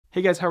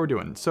Hey guys, how are we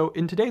doing? So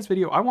in today's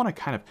video, I want to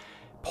kind of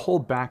pull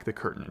back the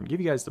curtain and give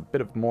you guys a bit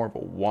of more of a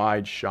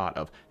wide shot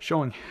of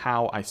showing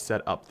how I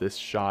set up this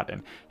shot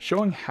and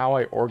showing how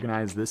I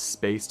organize this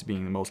space to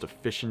being the most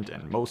efficient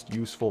and most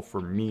useful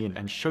for me,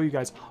 and show you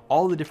guys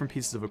all the different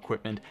pieces of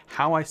equipment,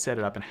 how I set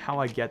it up, and how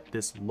I get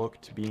this look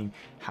to being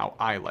how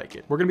I like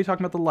it. We're going to be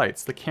talking about the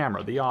lights, the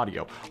camera, the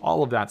audio,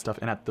 all of that stuff,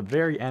 and at the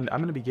very end, I'm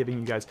going to be giving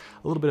you guys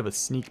a little bit of a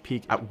sneak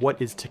peek at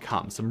what is to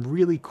come. Some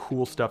really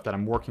cool stuff that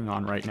I'm working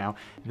on right now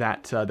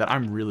that that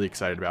I'm really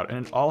excited about,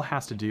 and it all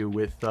has to do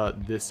with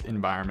this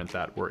environment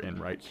that we're in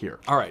right here.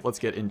 All right, let's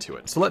get into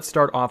it. So let's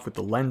start off with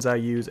the lens I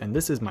use, and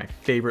this is my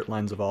favorite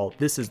lens of all.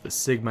 This is the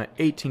Sigma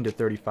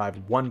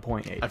 18-35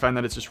 1.8. I find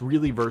that it's just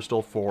really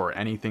versatile for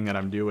anything that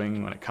I'm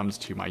doing when it comes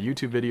to my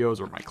YouTube videos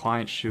or my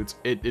client shoots.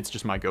 It's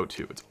just my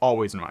go-to. It's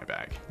always in my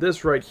bag.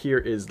 This right here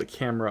is the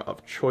camera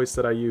of choice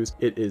that I use.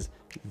 It is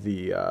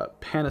the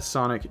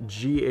Panasonic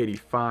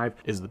G85.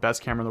 Is the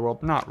best camera in the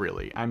world? Not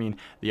really. I mean,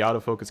 the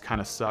autofocus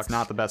kind of sucks. It's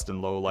not the best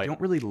in low light. I don't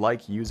really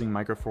like using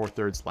micro four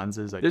thirds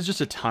lenses. There's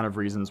just a ton of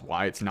reasons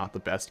why it's not the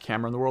best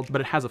camera in the world,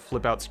 but it has a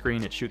flip out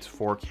screen, it shoots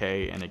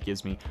 4K, and it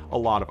gives me a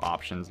lot of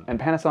options. And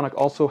Panasonic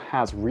also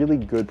has really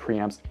good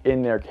preamps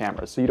in their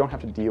cameras, so you don't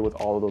have to deal with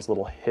all of those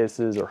little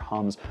hisses or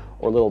hums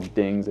or little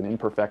dings and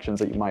imperfections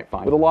that you might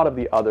find with a lot of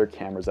the other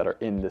cameras that are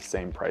in the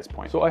same price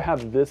point. So I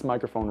have this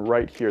microphone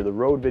right here, the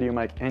Rode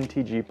VideoMic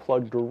NTG,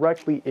 plugged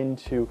directly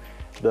into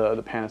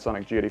the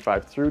Panasonic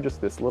G85 through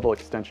just this little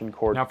extension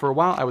cord. Now for a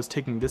while I was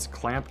taking this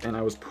clamp and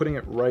I was putting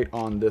it right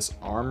on this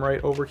arm right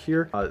over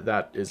here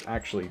that is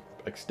actually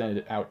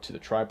extended out to the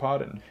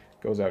tripod and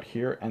goes out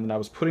here, and then I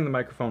was putting the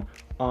microphone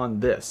on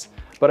this,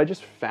 but I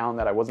just found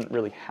that I wasn't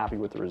really happy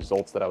with the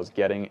results that I was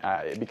getting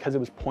because it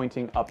was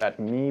pointing up at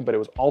me, but it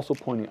was also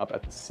pointing up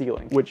at the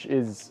ceiling, which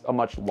is a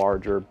much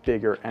larger,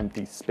 bigger,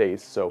 empty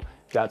space. So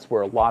that's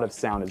where a lot of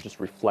sound is just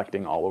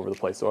reflecting all over the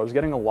place. So I was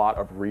getting a lot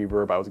of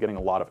reverb, I was getting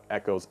a lot of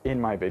echoes in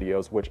my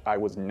videos, which I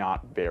was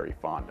not very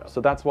fond of.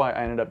 So that's why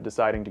I ended up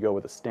deciding to go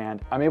with a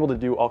stand. I'm able to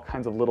do all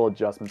kinds of little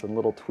adjustments and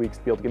little tweaks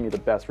to be able to give me the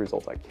best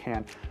results I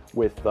can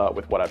with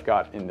what I've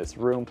got in this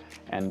room.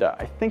 And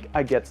I think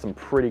I get some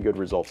pretty good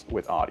results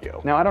with audio.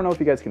 Now, I don't know if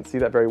you guys can see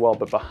that very well,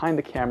 but behind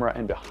the camera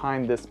and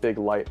behind this big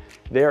light,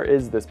 there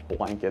is this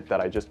blanket that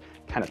I just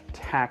kind of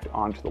tacked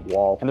onto the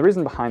wall. And the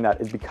reason behind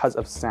that is because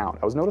of sound.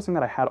 I was noticing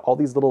that I had all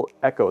these little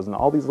echoes and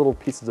all these little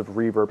pieces of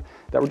reverb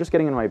that were just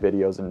getting in my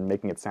videos and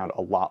making it sound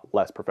a lot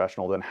less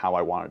professional than how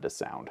I wanted to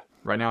sound.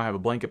 Right now I have a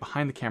blanket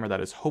behind the camera that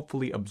is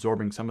hopefully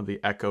absorbing some of the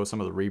echo, some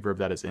of the reverb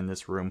that is in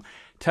this room.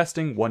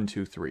 Testing 1,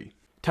 2, 3.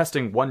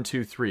 Testing 1,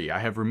 2, 3. I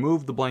have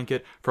removed the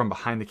blanket from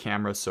behind the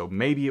camera, so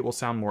maybe it will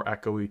sound more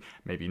echoey,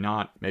 maybe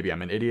not. Maybe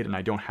I'm an idiot and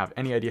I don't have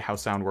any idea how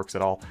sound works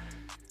at all.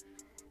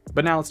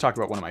 But now let's talk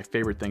about one of my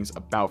favorite things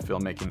about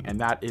filmmaking, and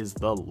that is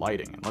the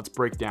lighting. And let's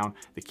break down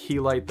the key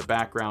light, the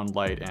background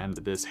light, and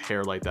this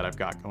hair light that I've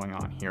got going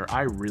on here.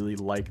 I really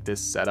like this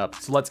setup.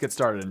 So let's get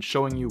started in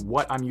showing you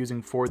what I'm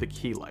using for the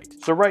key light.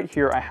 So right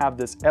here, I have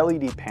this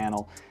LED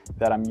panel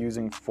that I'm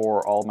using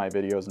for all my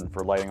videos and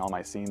for lighting all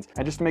my scenes.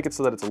 And just to make it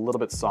so that it's a little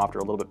bit softer,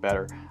 a little bit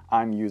better,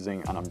 I'm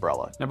using an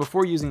umbrella. Now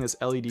before using this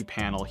LED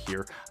panel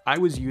here, I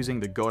was using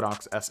the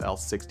Godox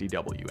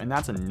SL60W, and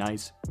that's a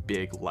nice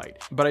big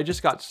light. But I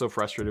just got so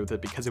frustrated with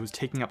it because it was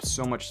taking up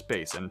so much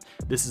space, and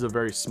this is a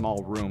very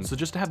small room. So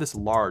just to have this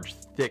large,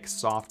 thick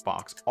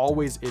softbox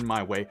always in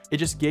my way, it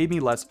just gave me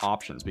less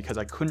options because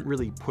I couldn't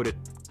really put it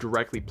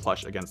directly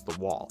plush against the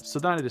wall. So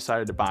then I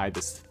decided to buy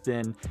this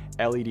thin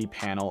LED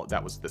panel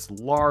that was this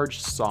large,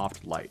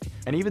 soft light.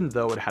 And even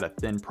though it had a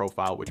thin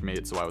profile, which made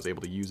it so I was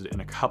able to use it in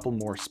a couple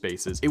more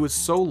spaces, it was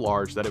so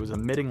large that it was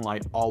emitting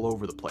light all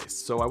over the place.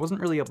 So I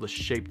wasn't really able to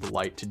shape the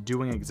light to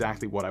doing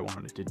exactly what I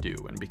wanted it to do.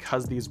 And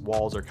because these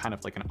walls are kind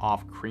of like an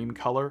off cream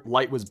color,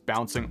 light was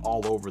bouncing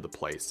all over the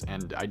place,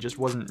 and I just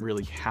wasn't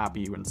really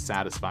happy and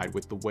satisfied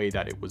with the way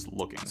that it was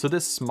looking. So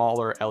this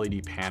smaller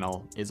LED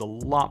panel is a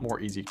lot more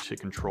easy to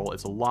control.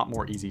 It's a lot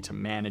more easy to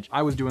manage.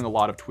 I was doing a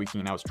lot of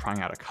tweaking and I was trying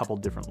out a couple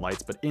different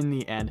lights, but in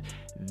the end,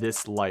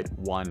 this light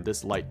won.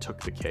 This light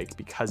took the cake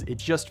because it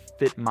just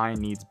fit my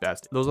needs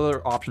best. Those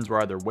other options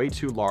were either way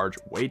too large,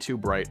 way too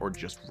bright, or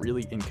just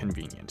really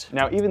inconvenient.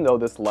 Now, even though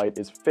this light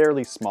is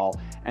fairly small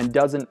and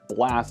doesn't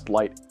blast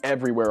light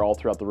everywhere all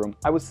throughout the room,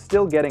 I was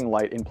still getting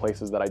light in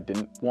places that I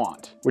didn't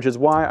want, which is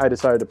why I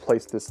decided to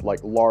place this like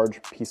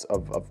large piece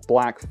of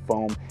black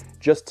foam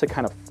just to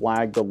kind of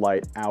flag the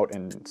light out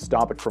and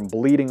stop it from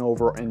bleeding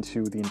over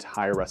into the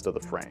entire rest of the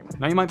frame.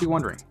 Now you might be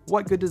wondering,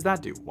 what good does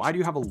that do? Why do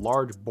you have a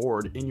large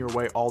board in your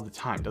way all the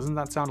time? Doesn't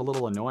that sound a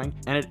little annoying?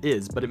 And it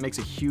is, but it makes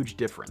a huge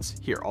difference.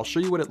 Here, I'll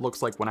show you what it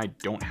looks like when I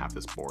don't have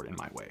this board in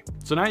my way.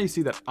 So now you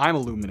see that I'm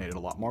illuminated a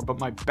lot more, but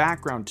my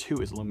background too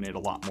is illuminated a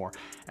lot more,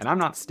 and I'm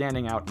not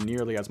standing out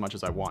nearly as much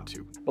as I want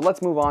to. But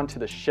let's move on to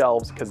the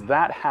shelves, because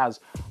that has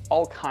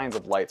all kinds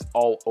of lights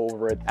all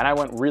over it. And I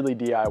went really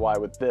DIY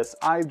with this.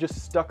 I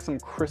just stuck some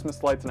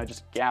Christmas lights and I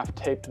just gaff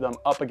taped them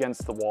up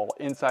against the wall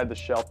inside the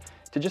shelf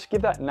to just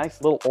give that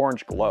nice little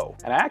orange glow.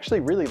 And I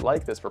actually really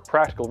like this for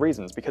practical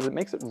reasons because it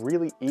makes it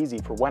really easy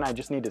for when I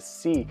just need to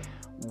see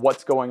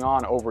what's going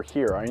on over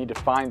here, or I need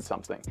to find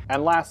something.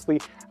 And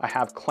lastly, I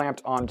have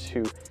clamped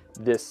onto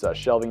this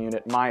shelving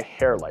unit my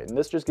hair light, and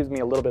this just gives me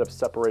a little bit of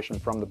separation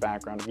from the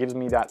background. It gives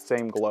me that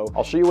same glow.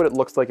 I'll show you what it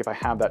looks like if I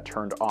have that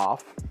turned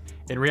off.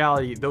 In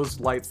reality, those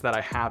lights that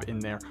I have in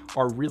there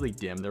are really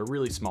dim. They're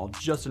really small,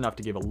 just enough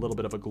to give a little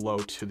bit of a glow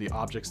to the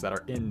objects that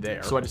are in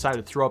there. So I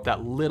decided to throw up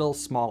that little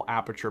small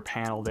aperture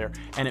panel there,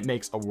 and it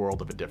makes a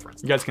world of a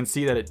difference. You guys can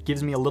see that it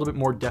gives me a little bit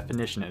more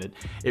definition in it.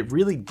 It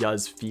really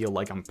does feel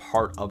like I'm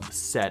part of the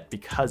set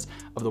because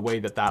of the way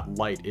that that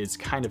light is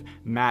kind of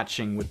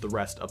matching with the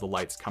rest of the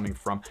lights coming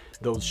from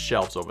those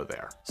shelves over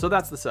there. So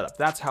that's the setup.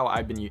 That's how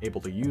I've been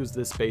able to use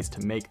this space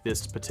to make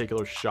this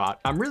particular shot.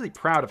 I'm really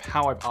proud of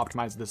how I've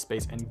optimized this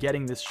space and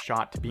getting this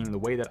shot to being the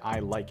way that I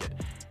like it.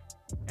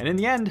 And in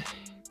the end,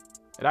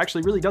 it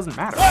actually really doesn't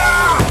matter.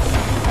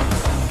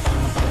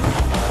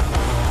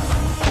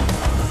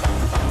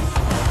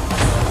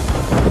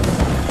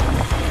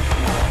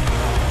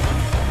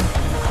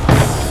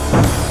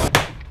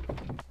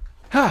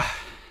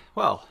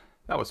 Well,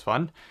 that was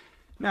fun.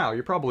 Now,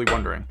 you're probably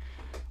wondering,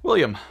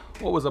 William,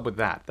 what was up with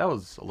that? That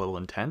was a little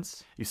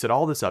intense. You set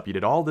all this up, you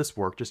did all this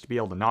work just to be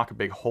able to knock a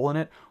big hole in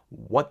it.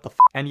 What the f?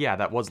 And yeah,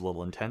 that was a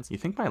little intense. You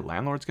think my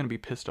landlord's gonna be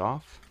pissed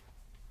off?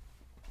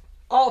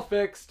 All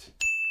fixed.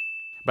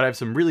 But I have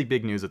some really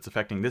big news that's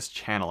affecting this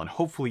channel, and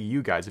hopefully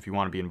you guys, if you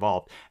want to be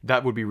involved,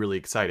 that would be really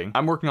exciting.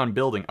 I'm working on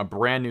building a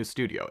brand new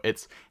studio.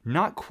 It's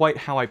not quite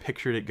how I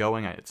pictured it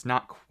going. It's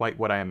not quite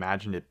what I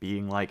imagined it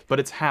being like, but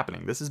it's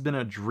happening. This has been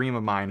a dream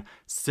of mine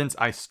since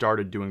I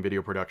started doing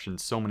video production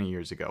so many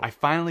years ago. I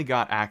finally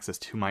got access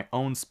to my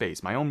own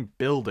space, my own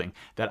building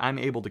that I'm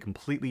able to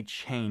completely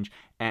change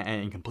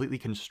and completely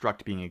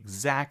construct, being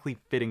exactly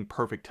fitting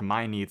perfect to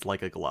my needs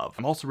like a glove.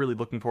 I'm also really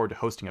looking forward to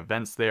hosting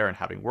events there and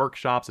having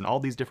workshops and all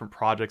these different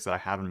projects that I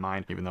have in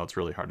mind, even though it's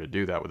really hard to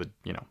do that with a,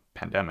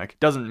 pandemic.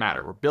 Doesn't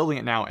matter. We're building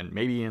it now, and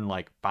maybe in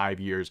like 5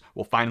 years,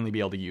 we'll finally be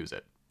able to use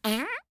it.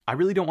 I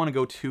really don't want to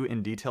go too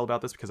in detail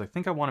about this because I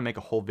think I want to make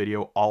a whole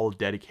video all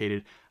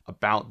dedicated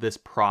about this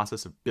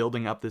process of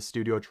building up this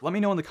studio. Let me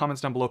know in the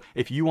comments down below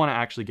if you want to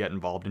actually get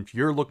involved, and if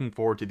you're looking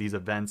forward to these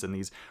events and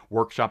these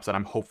workshops that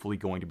I'm hopefully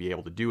going to be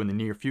able to do in the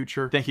near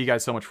future. Thank you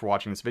guys so much for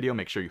watching this video.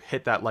 Make sure you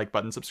hit that like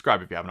button,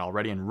 subscribe if you haven't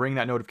already, and ring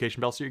that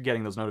notification bell so you're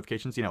getting those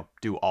notifications,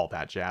 do all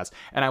that jazz.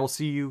 And I will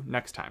see you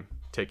next time.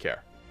 Take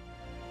care.